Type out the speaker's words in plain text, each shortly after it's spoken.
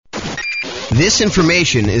This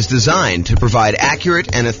information is designed to provide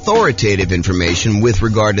accurate and authoritative information with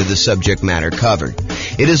regard to the subject matter covered.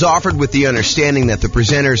 It is offered with the understanding that the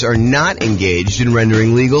presenters are not engaged in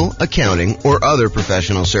rendering legal, accounting, or other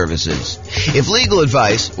professional services. If legal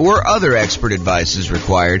advice or other expert advice is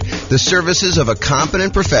required, the services of a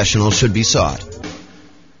competent professional should be sought.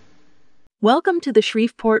 Welcome to the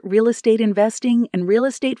Shreveport Real Estate Investing and Real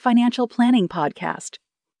Estate Financial Planning Podcast.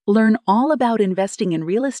 Learn all about investing in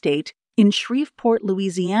real estate in Shreveport,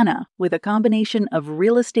 Louisiana, with a combination of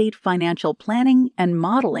real estate financial planning and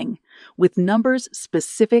modeling with numbers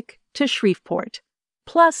specific to Shreveport,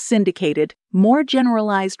 plus syndicated, more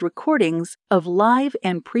generalized recordings of live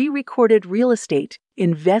and pre-recorded real estate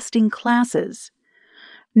investing classes.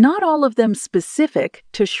 Not all of them specific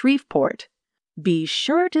to Shreveport. Be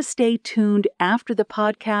sure to stay tuned after the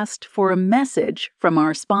podcast for a message from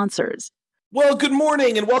our sponsors. Well, good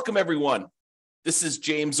morning and welcome, everyone. This is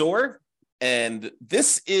James Orr, and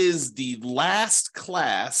this is the last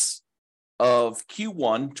class of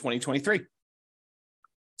Q1 2023.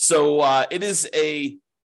 So it is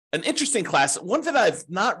an interesting class, one that I've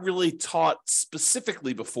not really taught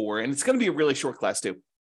specifically before, and it's going to be a really short class too.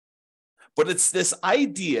 But it's this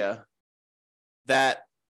idea that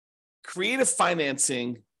creative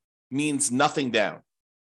financing means nothing down.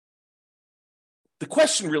 The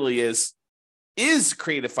question really is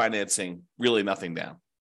creative financing really nothing down?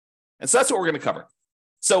 And so that's what we're going to cover.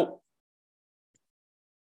 So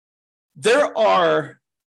there are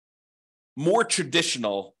more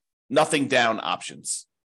traditional nothing down options.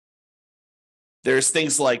 There's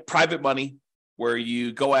things like private money, where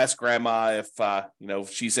you go ask grandma if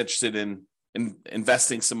she's interested in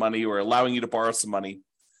investing some money or allowing you to borrow some money.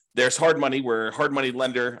 There's hard money, where a hard money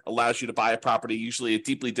lender allows you to buy a property, usually a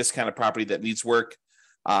deeply discounted property that needs work,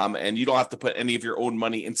 and you don't have to put any of your own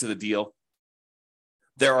money into the deal.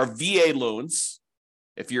 There are VA loans,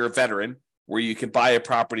 if you're a veteran, where you can buy a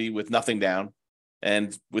property with nothing down.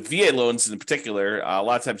 And with VA loans in particular, a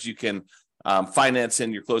lot of times you can finance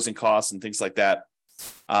in your closing costs and things like that.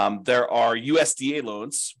 There are USDA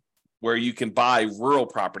loans, where you can buy rural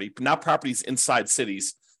property, not properties inside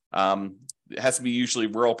cities. It has to be usually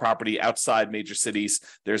rural property outside major cities.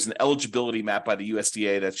 There's an eligibility map by the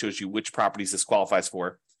USDA that shows you which properties this qualifies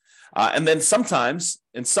for. And then sometimes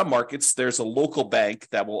in some markets, there's a local bank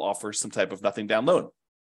that will offer some type of nothing down loan.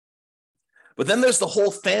 But then there's the whole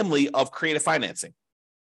family of creative financing.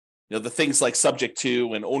 The things like subject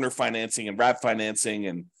to and owner financing and wrap financing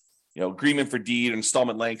and agreement for deed,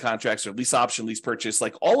 installment land contracts, or lease option, lease purchase,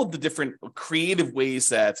 like all of the different creative ways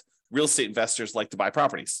that real estate investors like to buy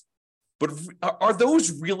properties. But are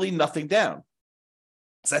those really nothing down?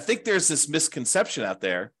 Because I think there's this misconception out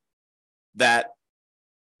there that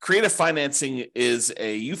creative financing is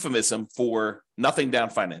a euphemism for nothing down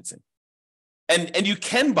financing. And you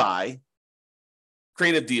can buy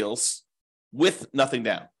creative deals with nothing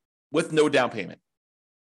down, with no down payment.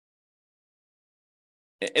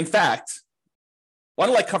 In fact, why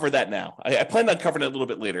don't I cover that now? I plan on covering it a little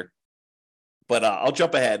bit later, but I'll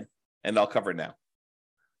jump ahead and I'll cover it now.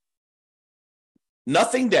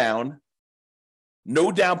 Nothing down,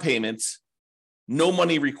 no down payments, no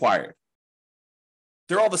money required.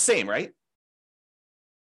 They're all the same, right?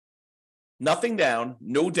 Nothing down,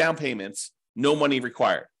 no down payments, no money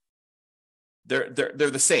required. They're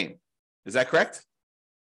the same. Is that correct?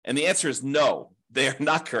 And the answer is no, they are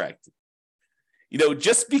not correct.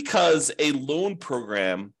 Just because a loan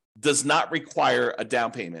program does not require a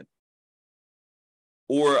down payment,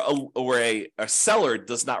 or a seller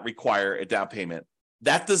does not require a down payment,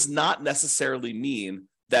 that does not necessarily mean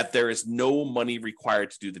that there is no money required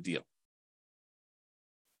to do the deal.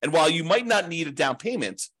 And while you might not need a down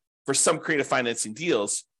payment for some creative financing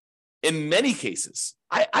deals, in many cases,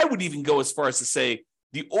 I would even go as far as to say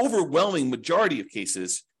the overwhelming majority of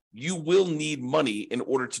cases, you will need money in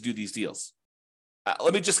order to do these deals.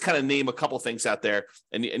 Let me just kind of name a couple things out there,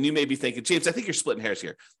 and you may be thinking, James, I think you're splitting hairs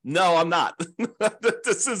here. No, I'm not.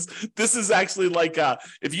 This is actually like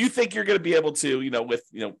if you think you're going to be able to, with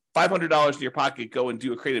 $500 in your pocket, go and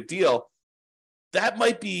do a creative deal, that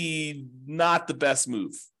might be not the best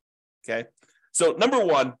move. Okay, so number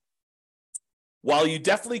one, while you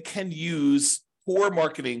definitely can use poor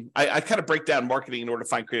marketing, I kind of break down marketing in order to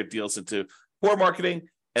find creative deals into poor marketing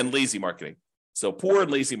and lazy marketing. So poor and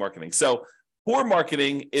lazy marketing. So poor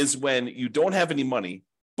marketing is when you don't have any money,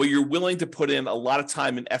 but you're willing to put in a lot of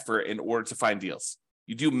time and effort in order to find deals.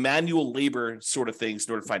 You do manual labor sort of things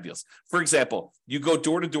in order to find deals. For example, you go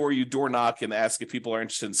door to door, you door knock and ask if people are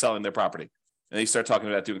interested in selling their property. And they start talking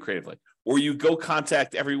about doing creatively. Or you go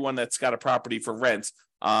contact everyone that's got a property for rent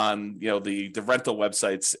on the rental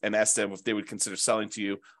websites and ask them if they would consider selling to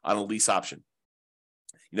you on a lease option.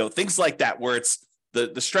 Things like that, where it's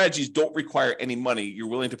the strategies don't require any money. You're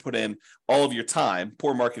willing to put in all of your time,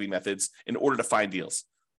 poor marketing methods, in order to find deals.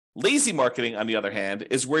 Lazy marketing, on the other hand,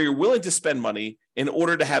 is where you're willing to spend money in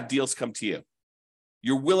order to have deals come to you.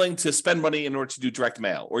 You're willing to spend money in order to do direct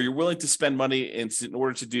mail, or you're willing to spend money in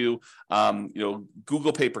order to do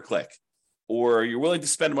Google pay-per-click, or you're willing to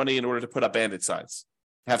spend money in order to put up bandit signs,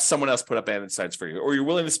 have someone else put up bandit signs for you, or you're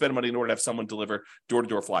willing to spend money in order to have someone deliver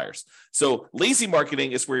door-to-door flyers. So lazy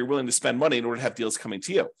marketing is where you're willing to spend money in order to have deals coming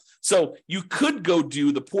to you. So you could go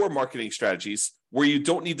do the poor marketing strategies where you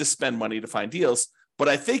don't need to spend money to find deals. But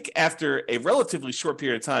I think after a relatively short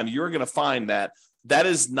period of time, you're going to find that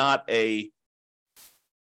is not a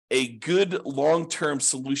good long-term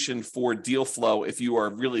solution for deal flow if you are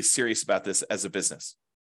really serious about this as a business.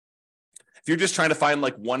 If you're just trying to find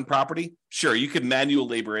like one property, sure, you could manual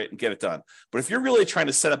labor it and get it done. But if you're really trying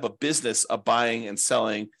to set up a business of buying and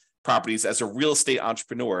selling properties as a real estate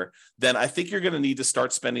entrepreneur, then I think you're going to need to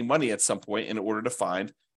start spending money at some point in order to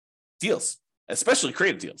find deals, especially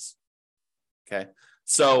creative deals. Okay.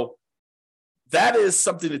 So that is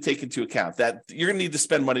something to take into account, that you're going to need to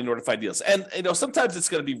spend money in order to find deals. And sometimes it's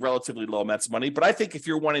going to be relatively low amounts of money, but I think if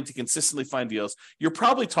you're wanting to consistently find deals, you're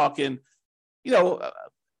probably talking,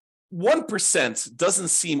 1% doesn't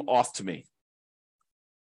seem off to me.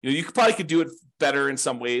 You probably could do it better in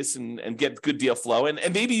some ways and get good deal flow. And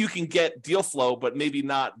maybe you can get deal flow, but maybe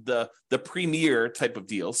not the premier type of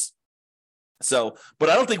deals. So, but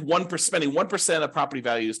I don't think spending 1% of property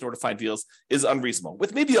values in order to find deals is unreasonable,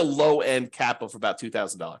 with maybe a low end cap of about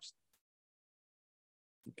 $2,000.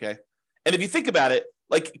 Okay. And if you think about it,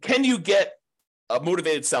 like, can you get a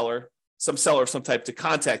motivated seller, some seller of some type, to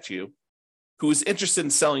contact you who is interested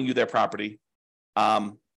in selling you their property?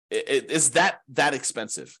 Is that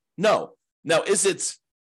expensive? No. Now, is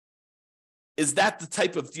that the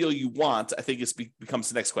type of deal you want? I think becomes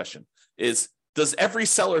the next question. Does every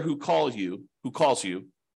seller who calls you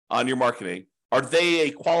on your marketing, are they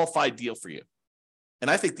a qualified deal for you? And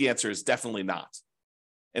I think the answer is definitely not.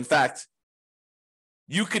 In fact,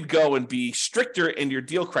 you could go and be stricter in your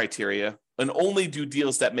deal criteria and only do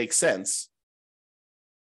deals that make sense.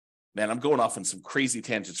 Man, I'm going off on some crazy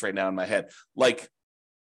tangents right now in my head. Like,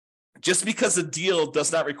 just because a deal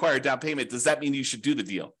does not require a down payment, does that mean you should do the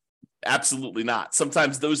deal? Absolutely not.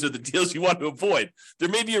 Sometimes those are the deals you want to avoid. There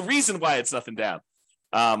may be a reason why it's nothing down.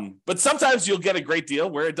 But sometimes you'll get a great deal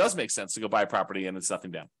where it does make sense to go buy a property and it's nothing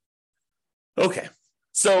down. Okay.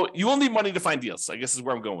 So you will need money to find deals, I guess is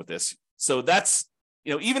where I'm going with this. So that's,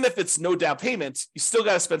 even if it's no down payment, you still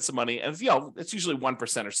got to spend some money. And, it's usually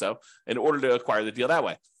 1% or so in order to acquire the deal that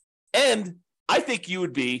way. And I think you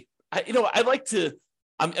would be,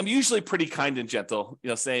 I'm usually pretty kind and gentle,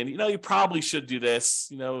 saying, you probably should do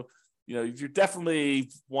this, you definitely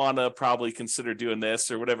want to probably consider doing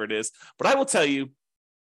this or whatever it is. But I will tell you,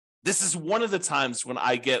 this is one of the times when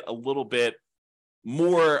I get a little bit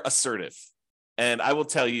more assertive. And I will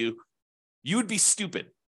tell you, you would be stupid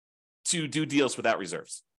to do deals without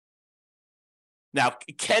reserves. Now,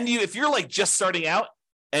 can you, if you're like just starting out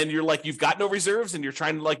and you're like, you've got no reserves and you're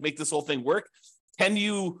trying to like make this whole thing work, can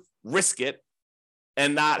you risk it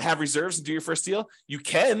and not have reserves and do your first deal? You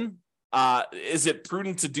can. Is it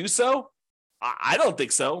prudent to do so? I don't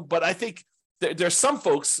think so, but I think there's some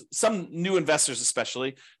folks, some new investors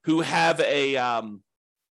especially, who have their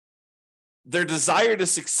desire to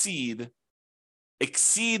succeed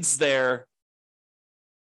exceeds their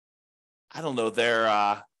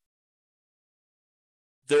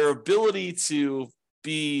ability to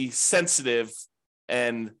be sensitive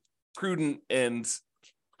and prudent and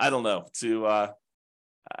to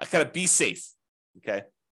kind of be safe. Okay.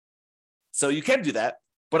 So you can do that,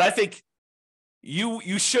 but I think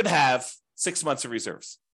you should have 6 months of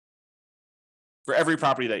reserves for every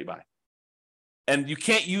property that you buy. And you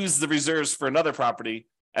can't use the reserves for another property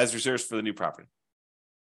as reserves for the new property.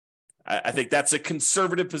 I think that's a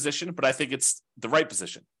conservative position, but I think it's the right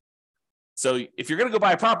position. So if you're going to go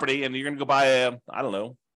buy a property and you're going to go buy a,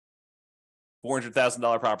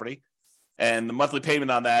 $400,000 property, and the monthly payment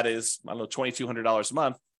on that is, $2,200 a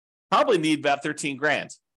month, probably need about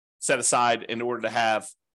 $13,000 set aside in order to have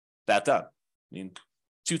that done.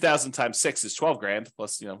 2,000 times 6 is $12,000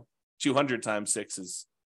 plus, 200 times 6 is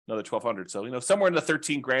another 1,200. So, somewhere in the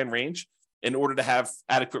 $13,000 range in order to have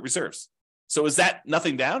adequate reserves. So is that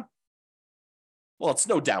nothing down? Well, it's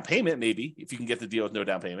no down payment, maybe, if you can get the deal with no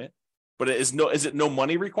down payment. But is it no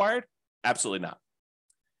money required? Absolutely not.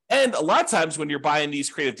 And a lot of times when you're buying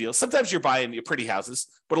these creative deals, sometimes you're buying pretty houses,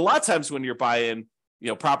 but a lot of times when you're buying,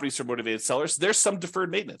 properties for motivated sellers, there's some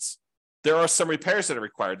deferred maintenance. There are some repairs that are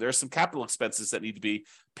required. There are some capital expenses that need to be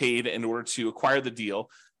paid in order to acquire the deal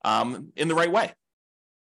in the right way.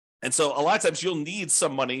 And so a lot of times you'll need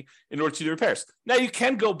some money in order to do the repairs. Now you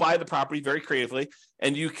can go buy the property very creatively,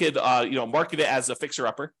 and you could market it as a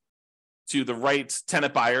fixer-upper to the right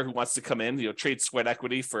tenant buyer who wants to come in, trade sweat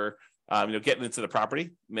equity for getting into the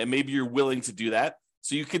property. And maybe you're willing to do that.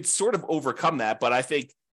 So you could sort of overcome that. But I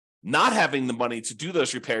think not having the money to do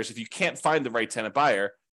those repairs, if you can't find the right tenant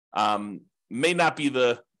buyer, may not be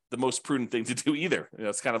the most prudent thing to do either.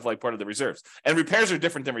 It's kind of like part of the reserves. And repairs are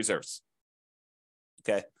different than reserves.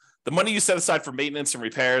 Okay. The money you set aside for maintenance and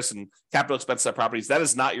repairs and capital expenses on properties, that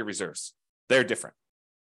is not your reserves. They're different.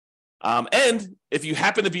 And if you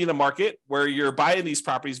happen to be in a market where you're buying these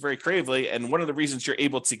properties very creatively, and one of the reasons you're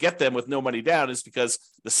able to get them with no money down is because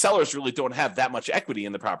the sellers really don't have that much equity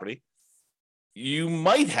in the property, you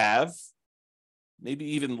might have, maybe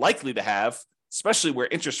even likely to have, especially where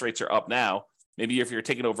interest rates are up now, maybe if you're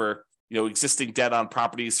taking over existing debt on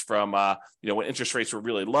properties from when interest rates were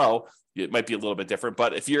really low, it might be a little bit different.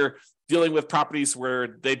 But if you're dealing with properties where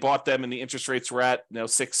they bought them and the interest rates were at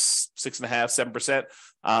 6.5%,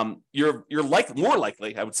 7%, you're more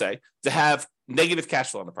likely, I would say, to have negative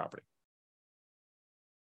cash flow on the property.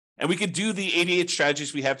 And we could do the 88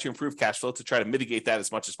 strategies we have to improve cash flow to try to mitigate that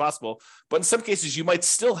as much as possible. But in some cases, you might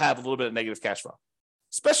still have a little bit of negative cash flow,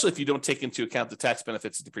 especially if you don't take into account the tax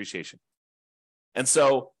benefits of depreciation. And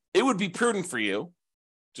so it would be prudent for you,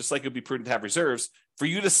 just like it would be prudent to have reserves, for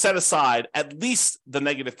you to set aside at least the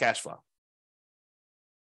negative cash flow.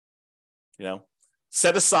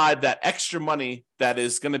 Set aside that extra money that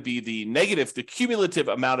is going to be the cumulative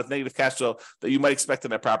amount of negative cash flow that you might expect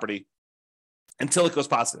in that property until it goes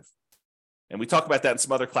positive. And we talk about that in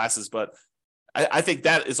some other classes, but I think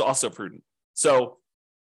that is also prudent. So,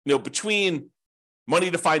 between money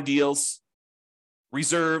to find deals,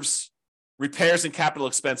 reserves, repairs and capital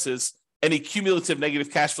expenses, any cumulative negative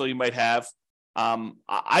cash flow you might have,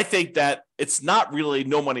 I think that it's not really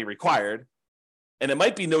no money required, and it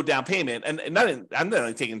might be no down payment. And I'm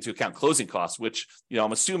not taking into account closing costs, which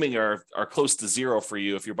I'm assuming are close to zero for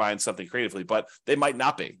you if you're buying something creatively, but they might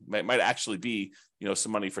not be. Might actually be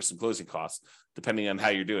some money for some closing costs, depending on how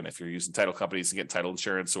you're doing. If you're using title companies to get title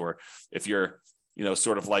insurance, or if you're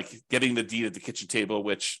sort of like getting the deed at the kitchen table,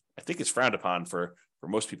 which I think is frowned upon for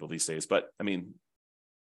most people these days. But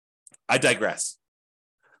I digress.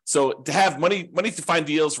 So to have money to find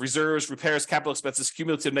deals, reserves, repairs, capital expenses,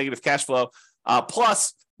 cumulative negative cash flow,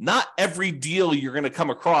 plus not every deal you're going to come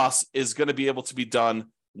across is going to be able to be done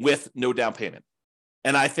with no down payment.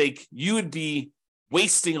 And I think you would be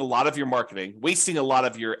wasting a lot of your marketing, wasting a lot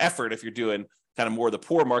of your effort if you're doing kind of more of the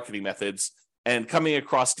poor marketing methods and coming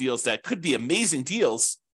across deals that could be amazing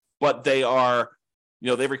deals, but they are,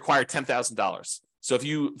 they require $10,000. So if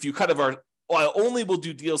you kind of are, I only will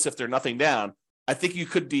do deals if they're nothing down, I think you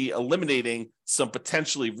could be eliminating some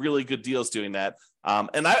potentially really good deals doing that.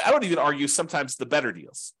 And I would even argue sometimes the better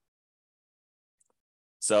deals.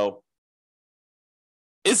 So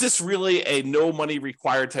is this really a no money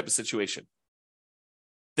required type of situation?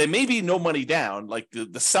 They may be no money down, like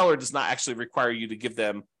the seller does not actually require you to give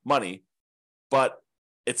them money, but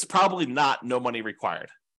it's probably not no money required.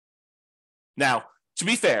 Now, to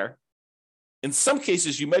be fair, in some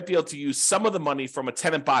cases, you might be able to use some of the money from a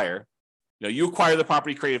tenant buyer. You acquire the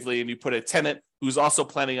property creatively and you put a tenant who's also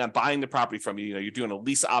planning on buying the property from you. You're doing a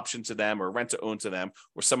lease option to them or rent to own to them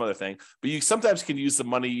or some other thing. But you sometimes can use the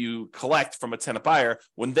money you collect from a tenant buyer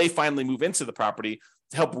when they finally move into the property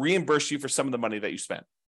to help reimburse you for some of the money that you spent.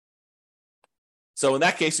 So in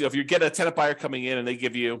that case, if you get a tenant buyer coming in and they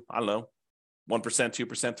give you, 1%, 2%,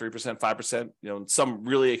 3%, 5%, in some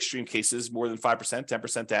really extreme cases, more than 5%,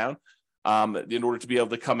 10% down, in order to be able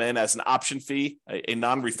to come in as an option fee, a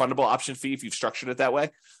non-refundable option fee, if you've structured it that way,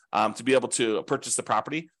 to be able to purchase the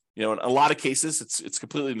property. In a lot of cases, it's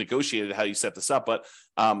completely negotiated how you set this up, but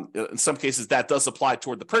in some cases that does apply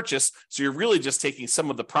toward the purchase. So you're really just taking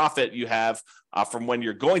some of the profit you have from when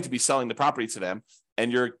you're going to be selling the property to them,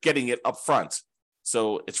 and you're getting it up front.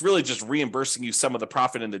 So it's really just reimbursing you some of the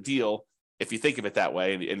profit in the deal, if you think of it that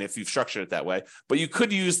way, and if you've structured it that way. But you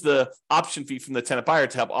could use the option fee from the tenant buyer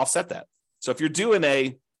to help offset that. So if you're doing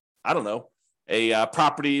a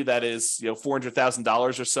property that is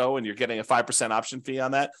 $400,000 or so, and you're getting a 5% option fee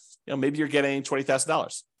on that, maybe you're getting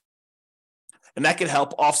 $20,000, and that could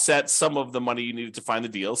help offset some of the money you needed to find the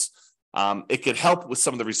deals. It could help with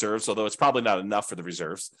some of the reserves, although it's probably not enough for the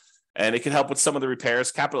reserves, and it can help with some of the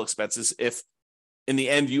repairs, capital expenses, if in the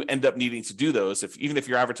end you end up needing to do those. Even if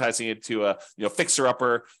you're advertising it to a fixer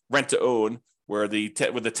upper, rent to own, where the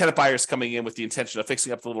tenant buyer is coming in with the intention of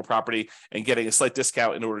fixing up the little property and getting a slight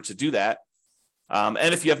discount in order to do that.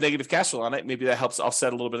 And if you have negative cash flow on it, maybe that helps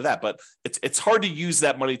offset a little bit of that. But it's hard to use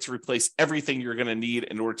that money to replace everything you're going to need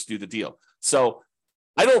in order to do the deal. So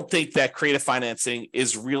I don't think that creative financing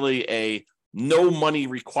is really a no money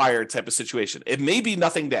required type of situation. It may be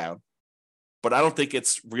nothing down, but I don't think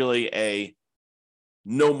it's really a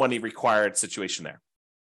no money required situation there.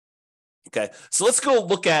 Okay, so let's go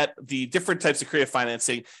look at the different types of creative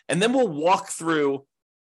financing, and then we'll walk through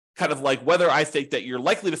kind of like whether I think that you're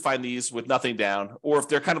likely to find these with nothing down, or if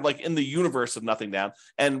they're kind of like in the universe of nothing down,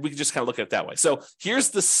 and we can just kind of look at it that way. So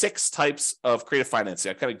here's the 6 types of creative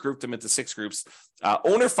financing. I kind of grouped them into 6 groups.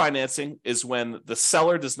 Owner financing is when the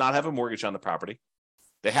seller does not have a mortgage on the property.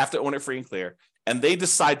 They have to own it free and clear, and they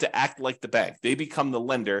decide to act like the bank. They become the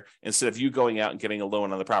lender instead of you going out and getting a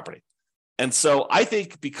loan on the property. And so I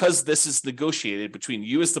think because this is negotiated between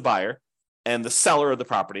you as the buyer and the seller of the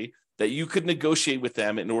property, that you could negotiate with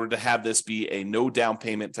them in order to have this be a no down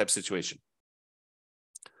payment type situation.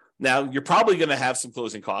 Now, you're probably going to have some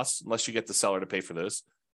closing costs unless you get the seller to pay for those.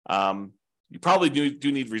 You probably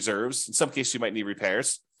do need reserves. In some cases, you might need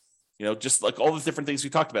repairs, just like all the different things we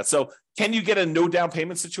talked about. So can you get a no down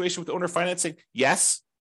payment situation with owner financing? Yes.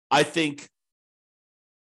 I think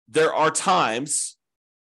there are times,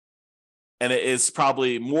 and it is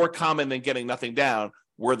probably more common than getting nothing down,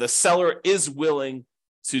 where the seller is willing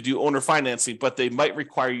to do owner financing, but they might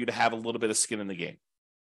require you to have a little bit of skin in the game,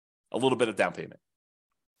 a little bit of down payment.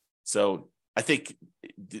 So I think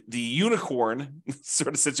the unicorn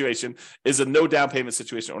sort of situation is a no down payment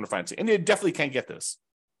situation, owner financing, and you definitely can get this.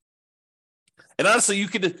 And honestly,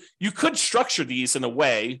 you could structure these in a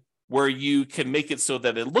way where you can make it so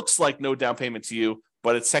that it looks like no down payment to you,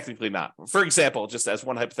 but it's technically not. For example, just as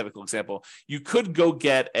one hypothetical example, you could go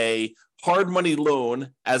get a hard money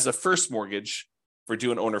loan as a first mortgage for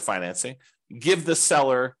doing owner financing, give the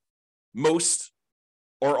seller most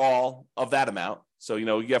or all of that amount. So, you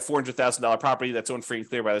have $400,000 property that's owned free and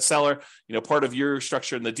clear by the seller. Part of your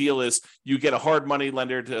structure in the deal is you get a hard money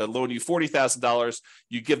lender to loan you $40,000.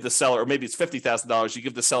 You give the seller, or maybe it's $50,000. You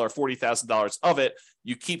give the seller $40,000 of it.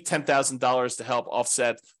 You keep $10,000 to help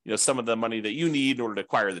offset, some of the money that you need in order to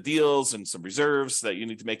acquire the deals and some reserves that you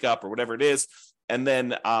need to make up or whatever it is. And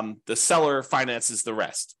then the seller finances the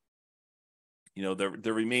rest.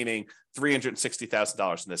 The remaining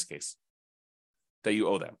 $360,000 in this case that you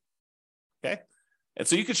owe them. Okay. And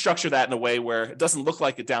so you could structure that in a way where it doesn't look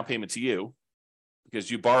like a down payment to you because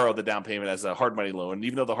you borrow the down payment as a hard money loan. And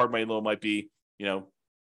even though the hard money loan might be, 8,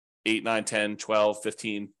 9, 10, 12,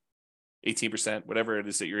 15, 18%, whatever it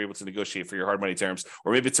is that you're able to negotiate for your hard money terms,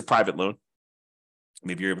 or maybe it's a private loan.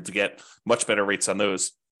 Maybe you're able to get much better rates on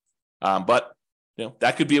those. But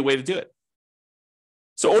that could be a way to do it.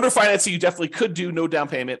 So owner financing, you definitely could do no down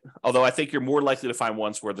payment, although I think you're more likely to find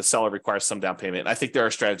ones where the seller requires some down payment. And I think there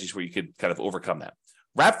are strategies where you could kind of overcome that.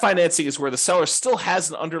 Wrap financing is where the seller still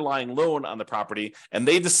has an underlying loan on the property, and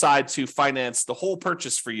they decide to finance the whole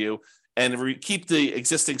purchase for you and keep the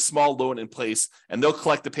existing small loan in place, and they'll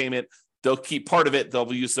collect the payment. They'll keep part of it.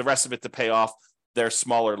 They'll use the rest of it to pay off their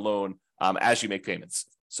smaller loan as you make payments.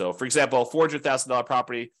 So, for example, $400,000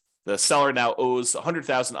 property, the seller now owes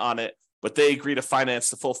 $100,000 on it, but they agree to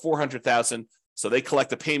finance the full $400,000. So they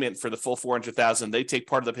collect a payment for the full $400,000. They take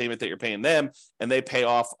part of the payment that you're paying them, and they pay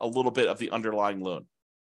off a little bit of the underlying loan.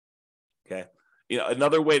 Okay.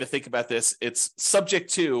 Another way to think about this, it's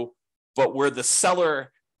subject to, but where the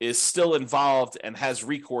seller is still involved and has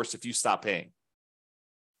recourse if you stop paying.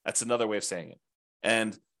 That's another way of saying it.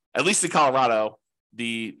 And at least in Colorado,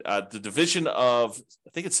 the division of, I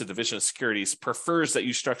think it's the Division of Securities, prefers that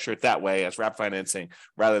you structure it that way as wrap financing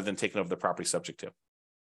rather than taking over the property subject to.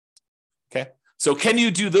 Okay. So can you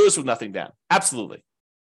do those with nothing down? Absolutely.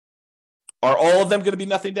 Are all of them going to be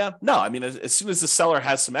nothing down? No. I mean, as soon as the seller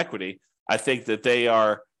has some equity, I think that they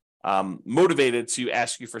are motivated to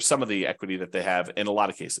ask you for some of the equity that they have in a lot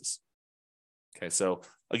of cases. Okay. So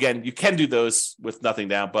again, you can do those with nothing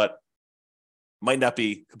down, but might not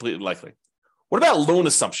be completely likely. What about loan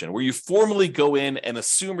assumption, where you formally go in and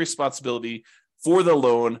assume responsibility for the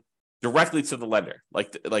loan directly to the lender?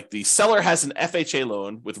 Like the seller has an FHA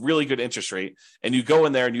loan with really good interest rate, and you go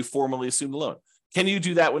in there and you formally assume the loan. Can you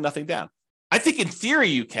do that with nothing down? I think in theory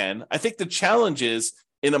you can. I think the challenge is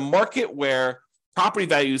in a market where property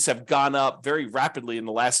values have gone up very rapidly in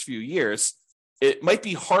the last few years, it might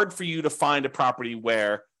be hard for you to find a property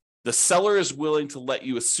where the seller is willing to let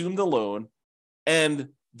you assume the loan and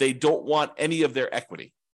they don't want any of their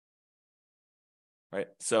equity. right?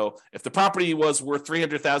 So if the property was worth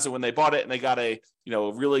 $300,000 when they bought it and they got a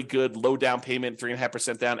really good low down payment,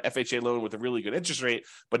 3.5% down FHA loan with a really good interest rate,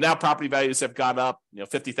 but now property values have gone up,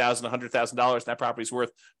 $50,000, $100,000, and that property's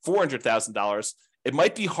worth $400,000, it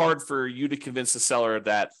might be hard for you to convince the seller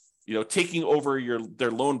that taking over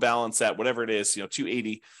their loan balance at whatever it is,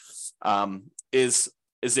 280, is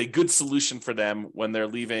a good solution for them when they're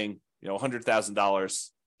leaving $100,000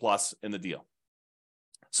 plus in the deal.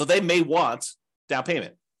 So they may want down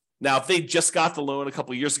payment. Now, if they just got the loan a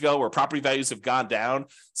couple of years ago, where property values have gone down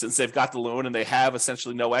since they've got the loan and they have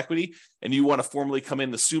essentially no equity, and you want to formally come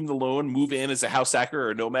in, assume the loan, move in as a house hacker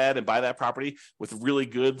or a nomad and buy that property with really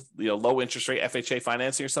good, low interest rate FHA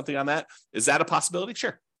financing or something on that, is that a possibility?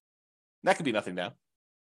 Sure. That could be nothing down.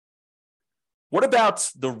 What about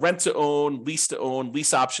the rent-to-own, lease-to-own,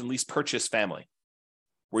 lease option, lease purchase family,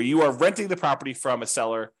 where you are renting the property from a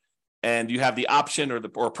seller and you have the option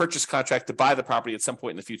or purchase contract to buy the property at some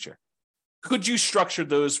point in the future? Could you structure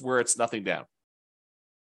those where it's nothing down?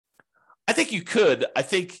 I think you could. I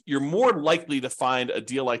think you're more likely to find a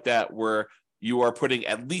deal like that where you are putting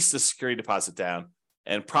at least a security deposit down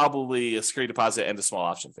and probably a security deposit and a small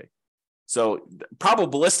option fee. So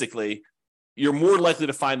probabilistically, you're more likely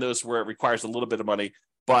to find those where it requires a little bit of money.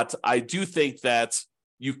 But I do think that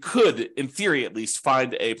you could, in theory at least,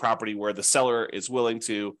 find a property where the seller is willing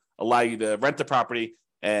to allow you to rent the property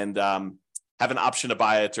and have an option to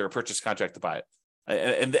buy it or a purchase contract to buy it.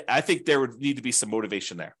 And I think there would need to be some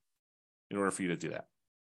motivation there in order for you to do that.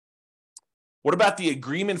 What about the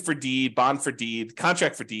agreement for deed, bond for deed,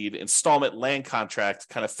 contract for deed, installment land contract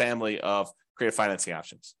kind of family of creative financing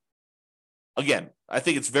options? Again, I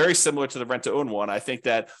think it's very similar to the rent-to-own one. I think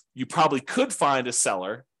that you probably could find a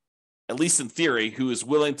seller, at least in theory, who is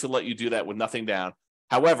willing to let you do that with nothing down.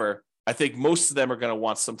 However, I think most of them are going to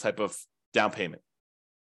want some type of down payment.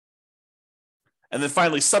 And then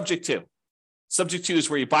finally, subject to. Subject to is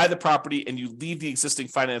where you buy the property and you leave the existing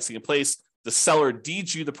financing in place. The seller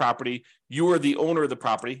deeds you the property. You are the owner of the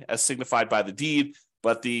property, as signified by the deed,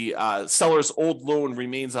 but the seller's old loan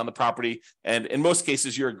remains on the property. And in most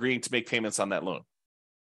cases, you're agreeing to make payments on that loan.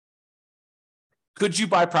 Could you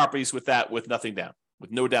buy properties with that with nothing down,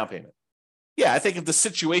 with no down payment? Yeah, I think if the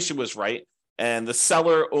situation was right and the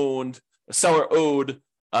seller owed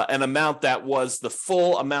an amount that was the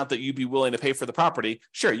full amount that you'd be willing to pay for the property,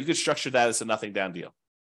 sure, you could structure that as a nothing down deal.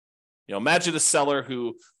 Imagine a seller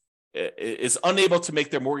who is unable to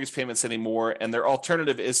make their mortgage payments anymore, and their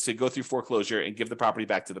alternative is to go through foreclosure and give the property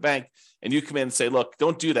back to the bank. And you come in and say, look,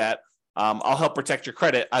 don't do that. I'll help protect your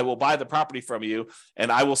credit. I will buy the property from you,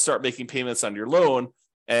 and I will start making payments on your loan.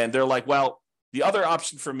 And they're like, well, the other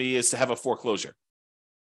option for me is to have a foreclosure.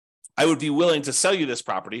 I would be willing to sell you this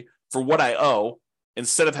property for what I owe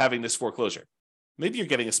instead of having this foreclosure. Maybe you're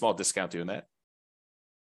getting a small discount doing that.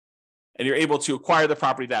 And you're able to acquire the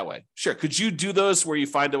property that way. Sure. Could you do those where you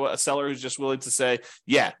find a seller who's just willing to say,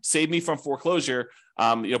 yeah, save me from foreclosure,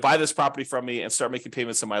 buy this property from me and start making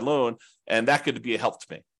payments on my loan, and that could be a help to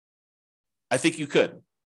me? I think you could.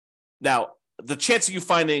 Now, the chance of you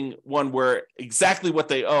finding one where exactly what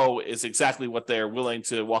they owe is exactly what they're willing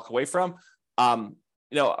to walk away from,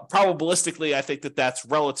 probabilistically, I think that that's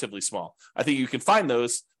relatively small. I think you can find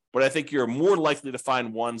those, but I think you're more likely to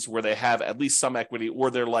find ones where they have at least some equity,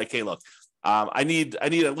 or they're like, hey, look, I need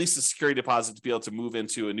at least a security deposit to be able to move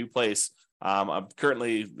into a new place. I'm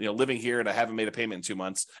currently living here and I haven't made a payment in 2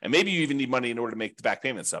 months. And maybe you even need money in order to make the back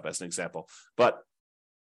payments up, as an example. But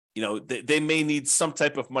they may need some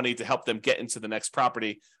type of money to help them get into the next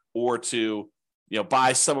property, or to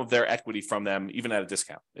buy some of their equity from them, even at a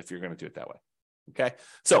discount, if you're going to do it that way. Okay,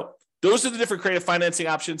 so those are the different creative financing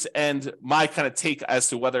options, and my kind of take as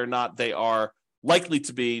to whether or not they are likely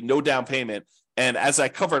to be no down payment. And as I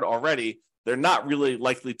covered already, they're not really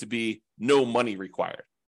likely to be no money required.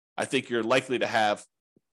 I think you're likely to have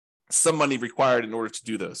some money required in order to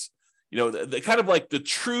do those. The kind of like the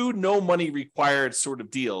true no money required sort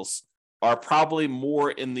of deals are probably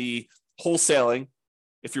more in the wholesaling,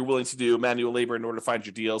 if you're willing to do manual labor in order to find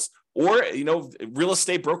your deals, or real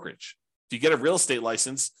estate brokerage. If you get a real estate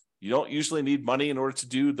license, you don't usually need money in order to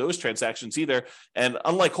do those transactions either. And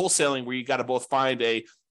unlike wholesaling, where you got to both find a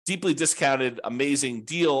deeply discounted, amazing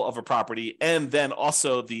deal of a property, and then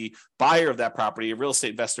also the buyer of that property, a real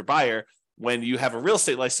estate investor buyer, when you have a real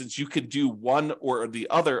estate license, you could do one or the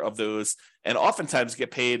other of those and oftentimes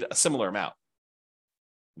get paid a similar amount.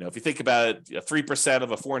 If you think about it, 3%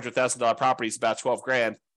 of a $400,000 property is about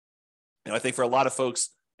 $12,000. I think for a lot of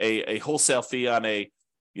folks, a wholesale fee on an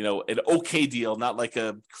okay deal, not like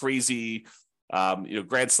a crazy,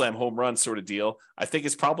 grand slam home run sort of deal, I think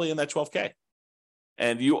it's probably in that $12,000.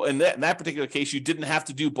 And you, in that particular case, you didn't have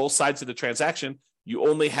to do both sides of the transaction. You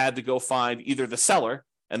only had to go find either the seller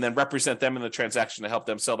and then represent them in the transaction to help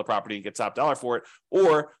them sell the property and get top dollar for it,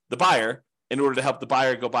 or the buyer in order to help the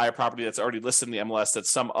buyer go buy a property that's already listed in the MLS that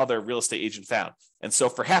some other real estate agent found. And so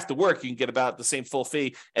for half the work, you can get about the same full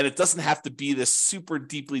fee, and it doesn't have to be this super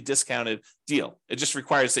deeply discounted deal. It just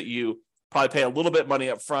requires that you probably pay a little bit of money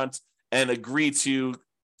up front and agree to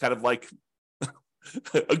kind of like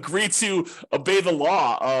agree to obey the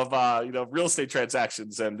law of real estate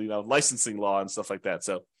transactions and licensing law and stuff like that.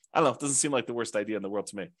 So I don't know, it doesn't seem like the worst idea in the world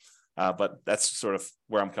to me, but that's sort of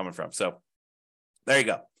where I'm coming from. So there you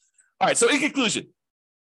go. All right, so in conclusion,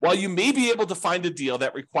 while you may be able to find a deal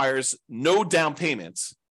that requires no down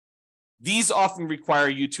payments, these often require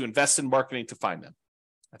you to invest in marketing to find them.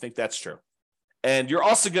 I think that's true. And you're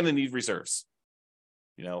also going to need reserves.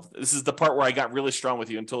 This is the part where I got really strong with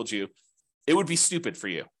you and told you it would be stupid for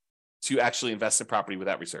you to actually invest in property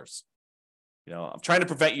without reserves. I'm trying to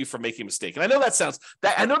prevent you from making a mistake. And I know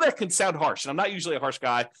that can sound harsh. And I'm not usually a harsh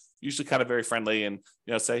guy, usually kind of very friendly and,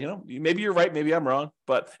 say, maybe you're right, maybe I'm wrong.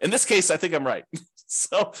 But in this case, I think I'm right.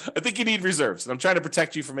 So I think you need reserves. And I'm trying to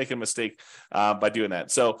protect you from making a mistake by doing that.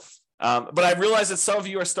 So, but I realize that some of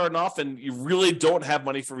you are starting off and you really don't have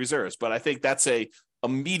money for reserves. But I think that's a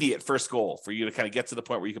immediate first goal for you to kind of get to the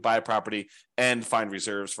point where you can buy a property and find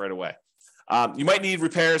reserves right away. You might need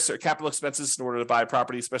repairs or capital expenses in order to buy a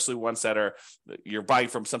property, especially ones that you're buying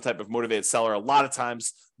from some type of motivated seller. A lot of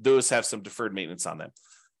times those have some deferred maintenance on them.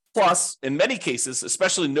 Plus, in many cases,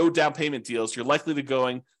 especially no down payment deals, you're likely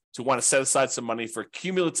to want to set aside some money for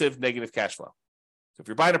cumulative negative cash flow. So if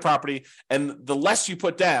you're buying a property and the less you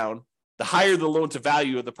put down, the higher the loan to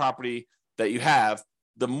value of the property that you have,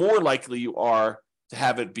 the more likely you are to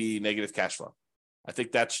have it be negative cash flow. I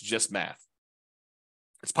think that's just math.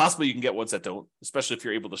 It's possible you can get ones that don't, especially if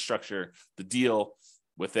you're able to structure the deal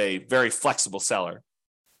with a very flexible seller.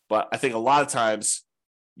 But I think a lot of times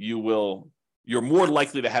you're more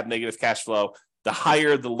likely to have negative cash flow the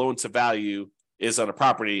higher the loan to value is on a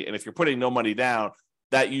property. And if you're putting no money down,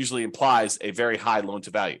 that usually implies a very high loan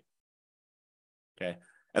to value. Okay.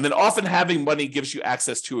 And then often having money gives you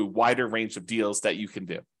access to a wider range of deals that you can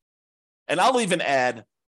do. And I'll even add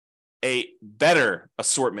a better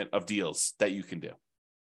assortment of deals that you can do.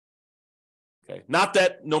 Okay. Not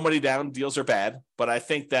that no money down deals are bad, but I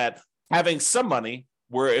think that having some money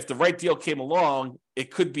where if the right deal came along,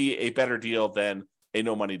 it could be a better deal than a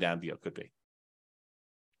no money down deal could be.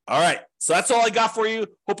 All right. So that's all I got for you.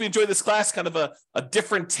 Hope you enjoyed this class, kind of a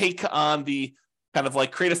different take on the kind of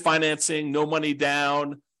like creative financing, no money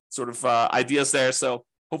down sort of ideas there. So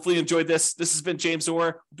hopefully you enjoyed this. This has been James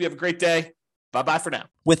Orr. Hope you have a great day. Bye-bye for now.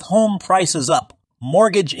 With home prices up,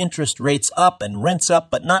 mortgage interest rates up, and rents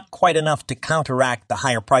up, but not quite enough to counteract the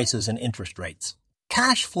higher prices and interest rates.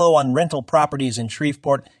 Cash flow on rental properties in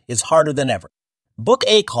Shreveport is harder than ever. Book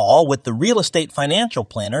a call with the Real Estate Financial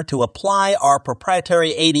Planner to apply our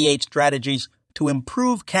proprietary 88 strategies to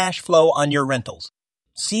improve cash flow on your rentals.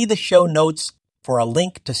 See the show notes for a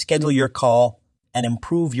link to schedule your call and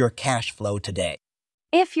improve your cash flow today.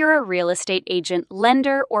 If you're a real estate agent,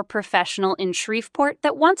 lender, or professional in Shreveport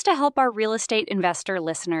that wants to help our real estate investor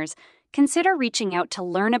listeners, consider reaching out to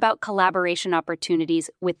learn about collaboration opportunities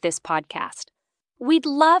with this podcast. We'd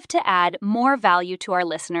love to add more value to our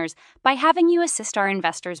listeners by having you assist our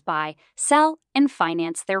investors buy, sell, and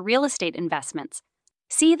finance their real estate investments.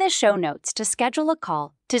 See the show notes to schedule a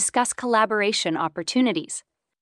call to discuss collaboration opportunities.